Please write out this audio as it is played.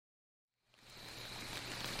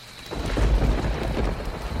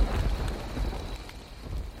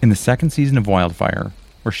In the second season of Wildfire,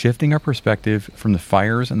 we're shifting our perspective from the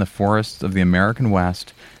fires in the forests of the American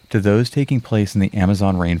West to those taking place in the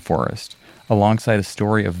Amazon rainforest, alongside a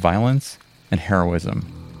story of violence and heroism.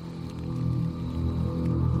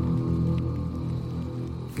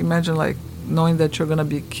 Imagine knowing that you're going to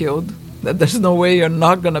be killed, that there's no way you're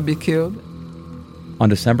not going to be killed. On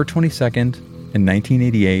December 22nd, in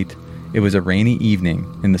 1988, it was a rainy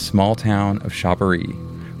evening in the small town of Chapery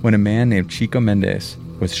when a man named Chico Mendes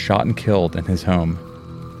was shot and killed in his home.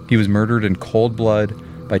 He was murdered in cold blood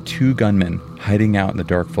by two gunmen hiding out in the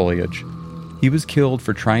dark foliage. He was killed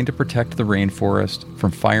for trying to protect the rainforest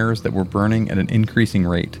from fires that were burning at an increasing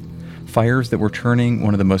rate, fires that were turning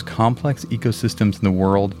one of the most complex ecosystems in the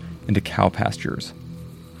world into cow pastures.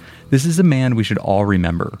 This is a man we should all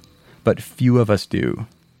remember, but few of us do.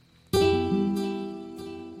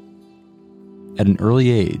 At an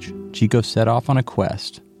early age, Chico set off on a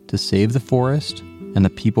quest to save the forest and the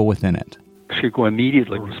people within it. Chico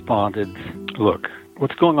immediately responded, "Look,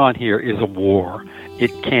 what's going on here is a war.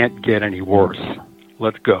 It can't get any worse.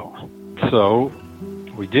 Let's go." So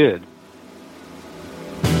we did.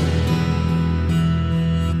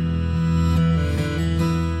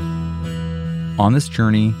 On this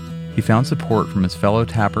journey, he found support from his fellow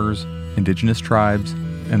tappers, indigenous tribes,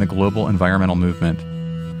 and the global environmental movement.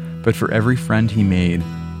 But for every friend he made,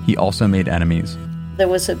 he also made enemies. There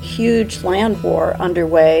was a huge land war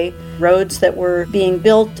underway, roads that were being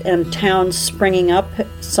built and towns springing up,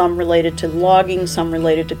 some related to logging, some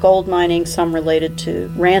related to gold mining, some related to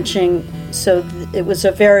ranching. So it was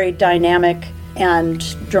a very dynamic and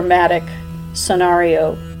dramatic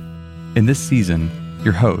scenario. In this season,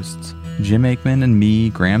 your hosts, Jim Aikman and me,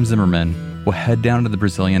 Graham Zimmerman, will head down to the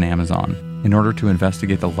Brazilian Amazon in order to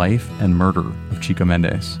investigate the life and murder of Chico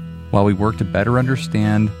Mendes, while we work to better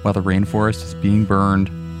understand why the rainforest is being burned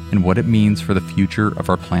and what it means for the future of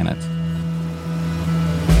our planet.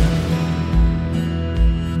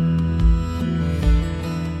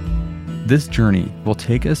 This journey will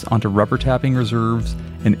take us onto rubber tapping reserves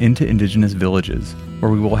and into indigenous villages,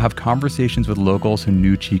 where we will have conversations with locals who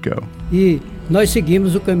knew Chico. E nós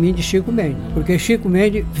seguimos o caminho de Chico Mendes, porque Chico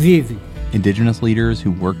Mendes vive. Indigenous leaders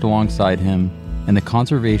who worked alongside him, and the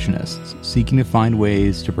conservationists seeking to find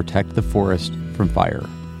ways to protect the forest from fire.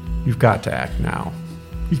 You've got to act now.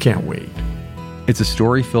 You can't wait. It's a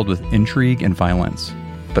story filled with intrigue and violence,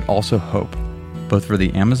 but also hope, both for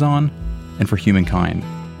the Amazon and for humankind.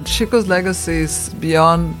 Chico's legacy is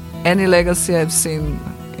beyond any legacy I've seen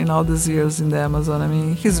in all these years in the Amazon. I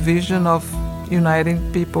mean, his vision of uniting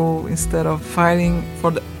people instead of fighting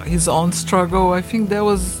for his own struggle, I think that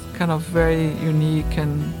was kind of very unique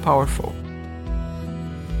and powerful.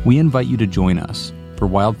 We invite you to join us for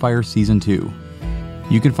Wildfire Season 2.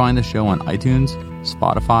 You can find the show on iTunes,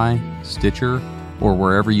 Spotify, Stitcher, or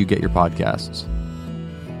wherever you get your podcasts.